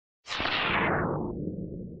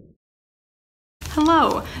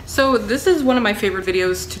Hello! So this is one of my favorite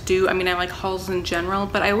videos to do. I mean, I like hauls in general,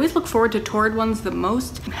 but I always look forward to Torrid ones the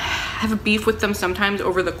most. I have a beef with them sometimes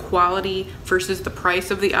over the quality versus the price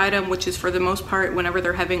of the item, which is for the most part, whenever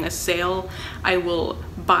they're having a sale, I will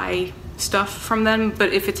buy stuff from them,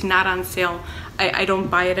 but if it's not on sale, I don't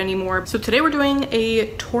buy it anymore. So today we're doing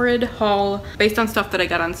a Torrid haul based on stuff that I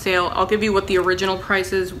got on sale. I'll give you what the original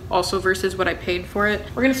price is also versus what I paid for it.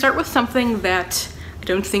 We're gonna start with something that I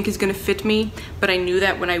don't think is gonna fit me, but I knew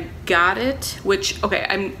that when I got it, which,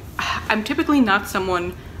 okay, I'm typically not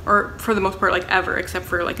someone, or for the most part, like ever, except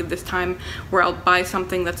for like at this time, where I'll buy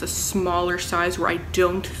something that's a smaller size where I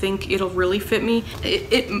don't think it'll really fit me.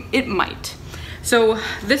 It might. So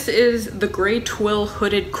this is the gray twill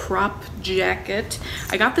hooded crop jacket.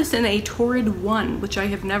 I got this in a Torrid 1, which I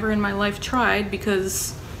have never in my life tried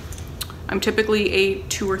because I'm typically a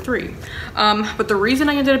 2 or 3. But the reason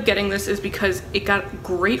I ended up getting this is because it got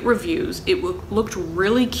great reviews. It looked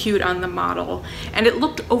really cute on the model, and it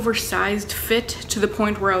looked oversized fit to the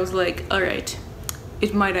point where I was like, all right,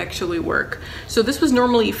 it might actually work. So this was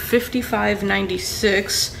normally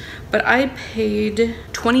 $55.96, but I paid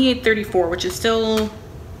 $28.34, which is still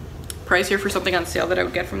pricier for something on sale that I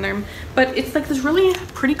would get from them. But it's like this really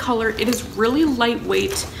pretty color. It is really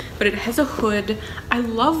lightweight, but it has a hood. I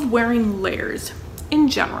love wearing layers in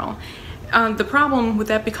general. The problem with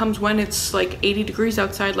that becomes when it's like 80 degrees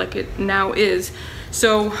outside like it now is.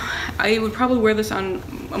 So I would probably wear this on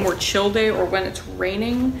a more chill day or when it's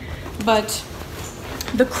raining, but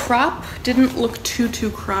the crop didn't look too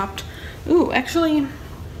cropped. Ooh, actually,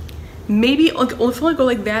 maybe like if I go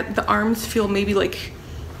like that, the arms feel maybe like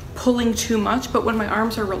pulling too much, but when my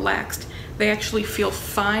arms are relaxed, they actually feel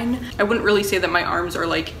fine. I wouldn't really say that my arms are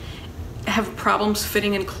like, have problems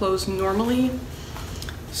fitting in clothes normally.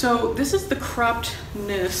 So this is the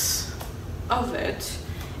croppedness of it.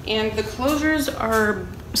 And the closures are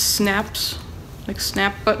snaps, like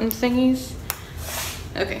snap button thingies.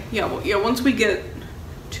 Okay, yeah, well, yeah, once we get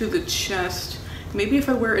to the chest, maybe if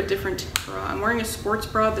I wear a different bra. I'm wearing a sports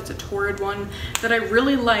bra that's a Torrid one that I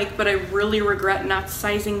really like, but I really regret not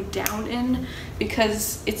sizing down in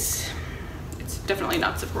because it's definitely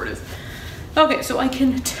not supportive. Okay, so I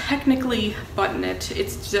can technically button it.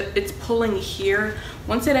 It's pulling here.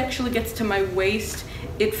 Once it actually gets to my waist,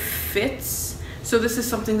 it fits. So this is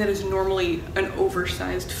something that is normally an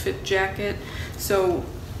oversized fit jacket. So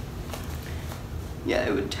yeah,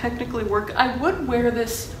 it would technically work. I would wear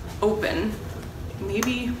this open,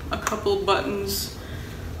 maybe a couple buttons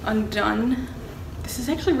undone. This is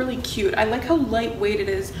actually really cute. I like how lightweight it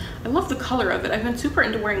is. I love the color of it. I've been super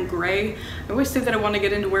into wearing gray. I always say that I want to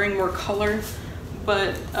get into wearing more color,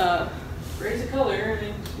 but gray's a color,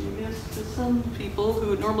 I guess, to some people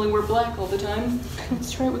who would normally wear black all the time.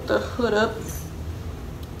 Let's try it with the hood up.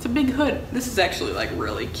 It's a big hood. This is actually like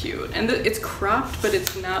really cute, and it's cropped, but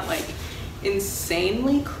it's not like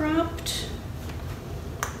insanely cropped.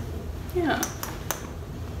 Yeah,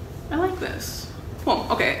 I like this. Well,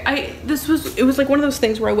 okay, it was like one of those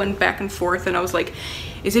things where I went back and forth and I was like,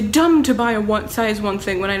 is it dumb to buy a size 1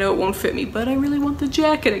 thing when I know it won't fit me? But I really want the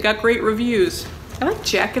jacket. It got great reviews. I like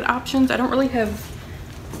jacket options. I don't really have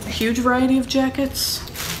a huge variety of jackets.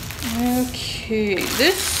 Okay,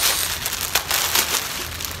 this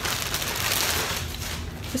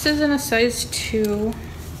is in a size 2.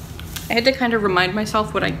 I had to kind of remind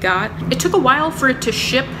myself what I got. It took a while for it to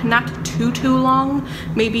ship, not too long,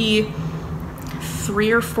 maybe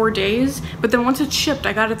 3 or 4 days, but then once it shipped,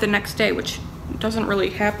 I got it the next day, which doesn't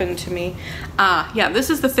really happen to me. Yeah,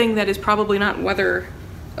 this is the thing that is probably not weather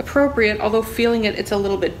appropriate, although feeling it, it's a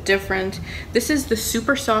little bit different. This is the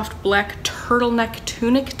super soft black turtleneck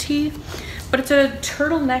tunic tee, but it's a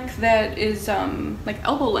turtleneck that is like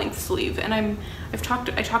elbow length sleeve, and I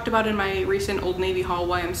talked about in my recent Old Navy haul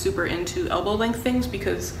why I'm super into elbow length things,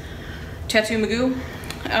 because tattoo magoo.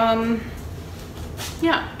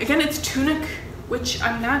 Yeah, again, it's tunic, which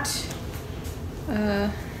I'm not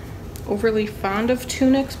overly fond of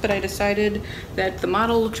tunics, but I decided that the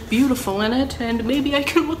model looked beautiful in it and maybe I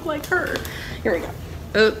can look like her. Here we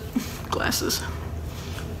go. Glasses.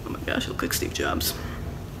 Oh my gosh, I look like Steve Jobs.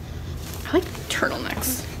 I like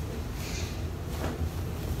turtlenecks.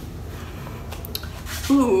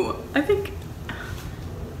 Ooh, I think,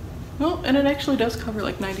 well, and it actually does cover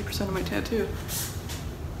like 90% of my tattoo.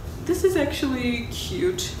 This is actually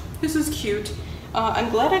cute. This is cute. I'm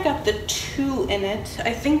glad I got the 2 in it.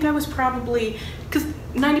 I think I was probably, because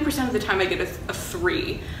 90% of the time I get a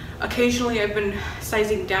 3. Occasionally I've been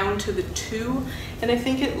sizing down to the 2, and I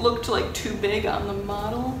think it looked like too big on the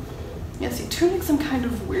model. Yeah, see, tunics I'm kind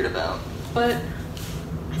of weird about, but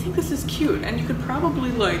I think this is cute, and you could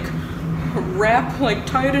probably like wrap, like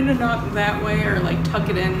tie it in a knot that way or like tuck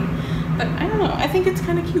it in. But I don't know, I think it's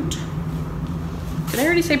kind of cute. Did I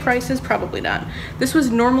already say prices? Probably not. This was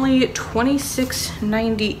normally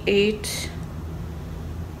 $26.98,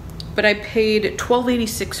 but I paid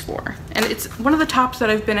 $12.86 for. And it's one of the tops that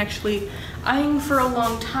I've been actually eyeing for a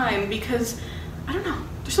long time because, I don't know,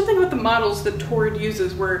 there's something about the models that Torrid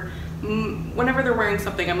uses where whenever they're wearing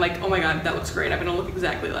something, I'm like, oh my god, that looks great. I'm gonna look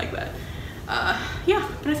exactly like that. Yeah,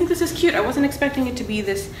 but I think this is cute. I wasn't expecting it to be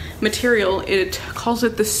this material. It calls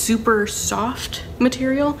it the super soft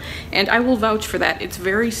material, and I will vouch for that. It's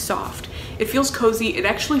very soft. It feels cozy. It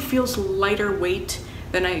actually feels lighter weight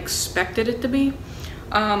than I expected it to be.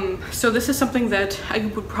 So this is something that I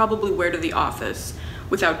would probably wear to the office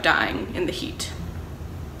without dying in the heat.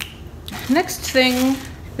 Next thing,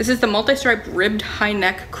 this is the multi-stripe ribbed high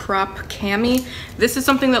neck crop cami. This is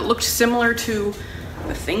something that looked similar to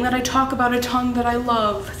the thing that I talk about a ton that I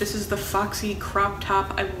love. This is the Foxy crop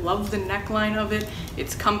top. I love the neckline of it.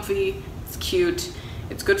 It's comfy, it's cute.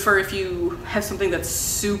 It's good for if you have something that's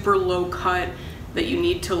super low cut that you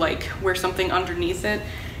need to like wear something underneath it.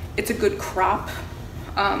 It's a good crop.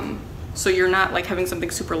 So you're not like having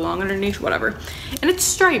something super long underneath, whatever. And it's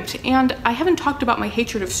striped, and I haven't talked about my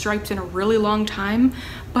hatred of stripes in a really long time,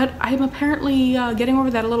 but I'm apparently getting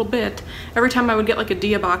over that a little bit. Every time I would get like a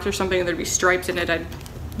Dia box or something and there'd be stripes in it, I'd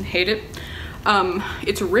hate it.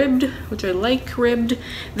 It's ribbed, which I like ribbed.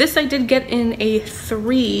 This I did get in a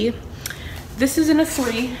 3. This is in a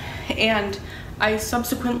 3, and I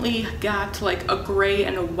subsequently got like a gray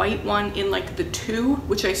and a white one in like the 2,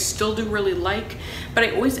 which I still do really like, but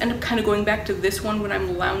I always end up kind of going back to this one when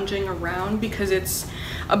I'm lounging around because it's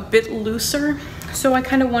a bit looser. So I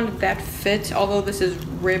kind of wanted that fit, although this is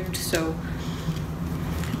ribbed, so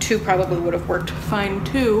 2 probably would have worked fine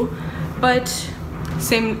too, but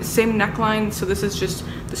same neckline. So this is just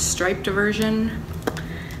the striped version.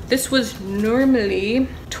 This was normally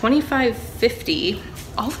 $25.50.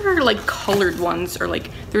 All their like colored ones are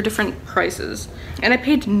like, they're different prices, and I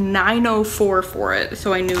paid $9.04 for it,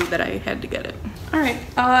 so I knew that I had to get it. All right,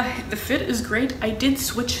 the fit is great. I did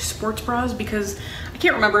switch sports bras because I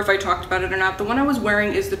can't remember if I talked about it or not. The one I was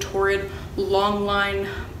wearing is the Torrid long line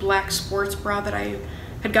black sports bra that I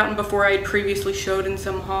had gotten before. I had previously showed in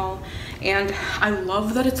some haul, and I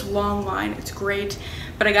love that it's long line. It's great,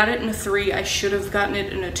 but I got it in a 3. I should have gotten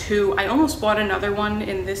it in a 2. I almost bought another one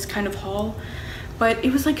in this kind of haul, but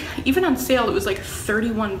it was like, even on sale, it was like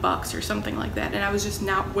 31 bucks or something like that, and I was just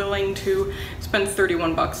not willing to spend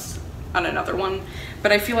 31 bucks on another one.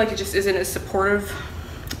 But I feel like it just isn't as supportive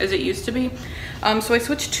as it used to be. So I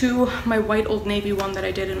switched to my white Old Navy one that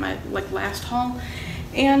I did in my like last haul,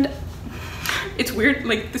 and it's weird,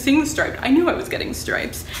 like seeing the striped, I knew I was getting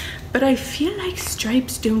stripes, but I feel like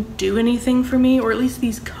stripes don't do anything for me, or at least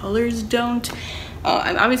these colors don't.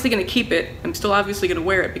 I'm obviously gonna keep it. I'm still obviously gonna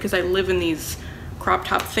wear it because I live in these crop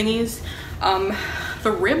top thingies.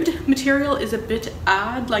 The ribbed material is a bit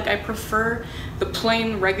odd. Like, I prefer the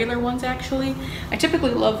plain regular ones actually. I typically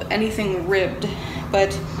love anything ribbed,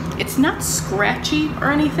 but it's not scratchy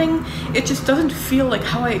or anything. It just doesn't feel like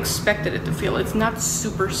how I expected it to feel. It's not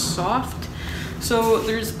super soft. So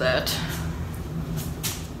there's that.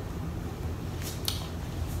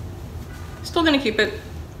 Still gonna keep it.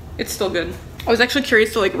 It's still good. I was actually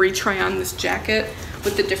curious to like retry on this jacket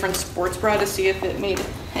with the different sports bra to see if it made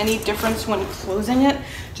any difference when closing it,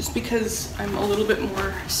 just because I'm a little bit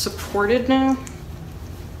more supported now.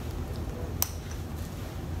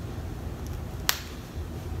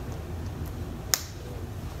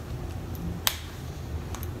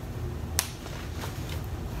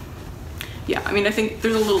 Yeah, I mean, I think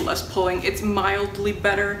there's a little less pulling. It's mildly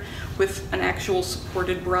better with an actual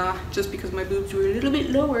supported bra, just because my boobs were a little bit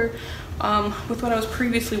lower with what I was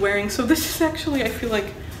previously wearing. So this is actually, I feel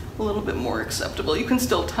like, a little bit more acceptable. You can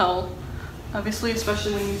still tell, obviously,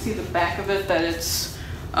 especially when you see the back of it, that it's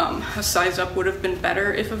a size up would have been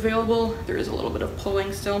better if available. There is a little bit of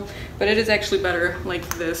pulling still, but it is actually better like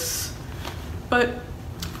this. But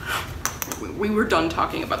we were done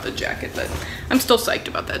talking about the jacket, but I'm still psyched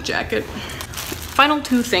about that jacket. Final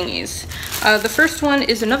 2 thingies. The first one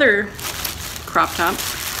is another crop top,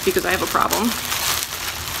 because I have a problem.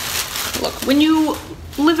 Look, when you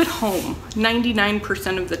live at home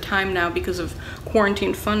 99% of the time now because of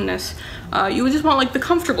quarantine funness, you would just want like the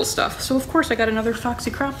comfortable stuff. So of course I got another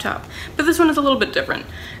Foxy crop top, but this one is a little bit different.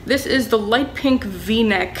 This is the light pink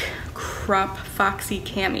V-neck crop Foxy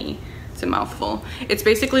cami. It's a mouthful. It's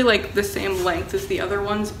basically like the same length as the other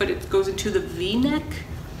ones, but it goes into the V-neck.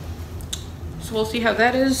 So we'll see how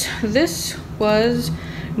that is. This was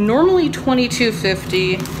normally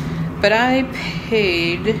 $22.50, but I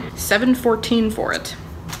paid $7.14 for it.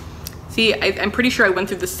 See, I'm pretty sure I went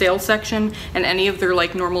through the sale section and any of their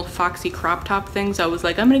like normal Foxy crop top things, I was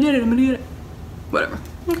like, I'm gonna get it. Whatever.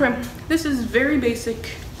 Okay, this is very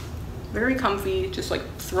basic, very comfy, just like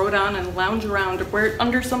throw it on and lounge around or wear it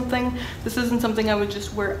under something. This isn't something I would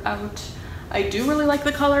just wear out. I do really like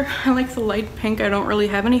the color. I like the light pink. I don't really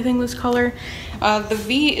have anything this color. The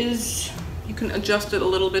V is, you can adjust it a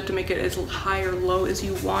little bit to make it as high or low as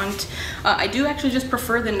you want. I do actually just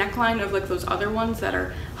prefer the neckline of like those other ones that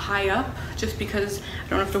are high up, just because I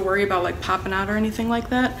don't have to worry about like popping out or anything like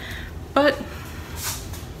that. But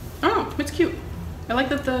I don't know, it's cute. I like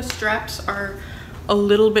that the straps are a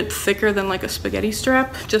little bit thicker than like a spaghetti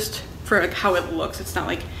strap, just for like how it looks. It's not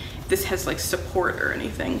like this has like support or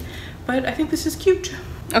anything, but I think this is cute.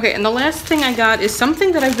 Okay, and the last thing I got is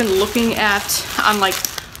something that I've been looking at on like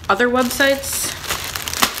other websites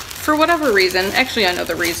for whatever reason. Actually, I know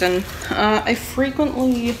the reason. I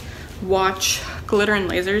frequently watch Glitter and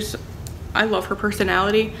Lasers. I love her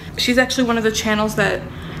personality. She's actually one of the channels that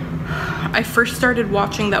I first started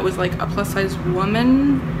watching that was like a plus size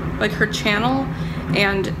woman, like her channel,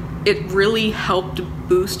 and it really helped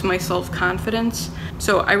boost my self-confidence.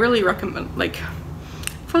 So I really recommend, like,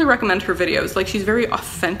 fully recommend her videos. Like, she's very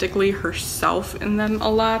authentically herself in them a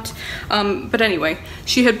lot. But anyway,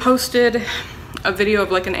 she had posted a video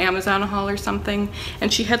of like an Amazon haul or something,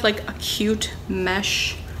 and she had like a cute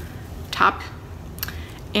mesh top.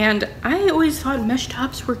 And I always thought mesh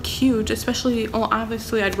tops were cute, especially, well,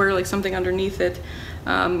 obviously I'd wear like something underneath it.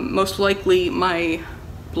 Most likely my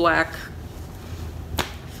black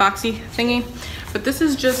Foxy thingy. But this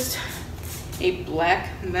is just a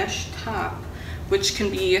black mesh top, which can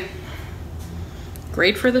be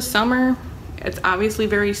great for the summer. It's obviously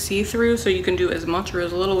very see-through, so you can do as much or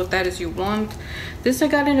as little with that as you want. This I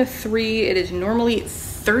got in a 3. It is normally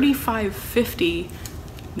 $35.50.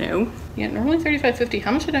 No. Yeah, normally $35.50.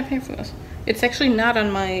 How much did I pay for this? It's actually not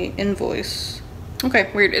on my invoice.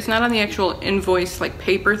 Okay, weird. It's not on the actual invoice like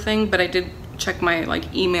paper thing, but I did check my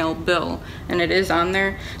like email bill and it is on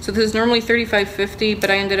there. So this is normally $35.50,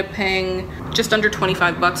 but I ended up paying just under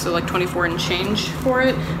 25 bucks, so like 24 and change for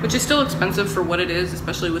it, which is still expensive for what it is,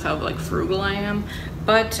 especially with how like frugal I am.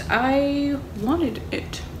 But I wanted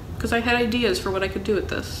it because I had ideas for what I could do with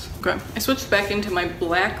this. Okay, I switched back into my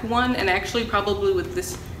black one, and actually probably with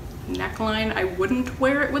this neckline I wouldn't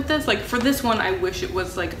wear it with this. Like for this one I wish it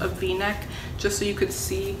was like a v-neck, just so you could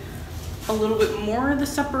see a little bit more of the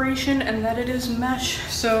separation and that it is mesh.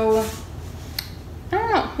 So I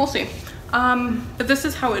don't know, we'll see. But this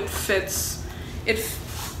is how it fits. It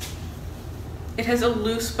has a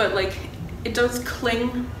loose, but like it does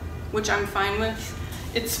cling, which I'm fine with.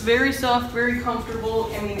 It's very soft, very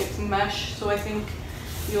comfortable. I mean, it's mesh, so I think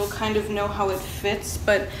you'll kind of know how it fits,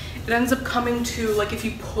 but it ends up coming to, like, if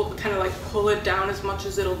you kind of like pull it down as much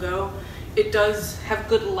as it'll go, it does have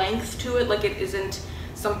good length to it. Like, it isn't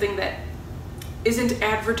something that isn't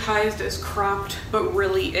advertised as cropped, but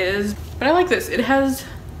really is. But I like this. It has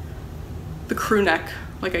the crew neck.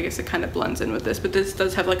 Like, I guess it kind of blends in with this, but this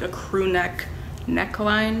does have like a crew neck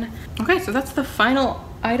neckline. Okay, so that's the final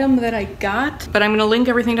item that I got, but I'm gonna link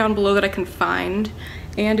everything down below that I can find.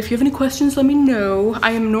 And if you have any questions, let me know.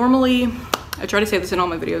 I am normally, I try to say this in all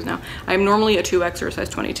my videos now, I am normally a 2X or a size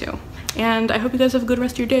 22. And I hope you guys have a good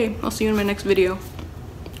rest of your day. I'll see you in my next video.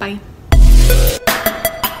 Bye.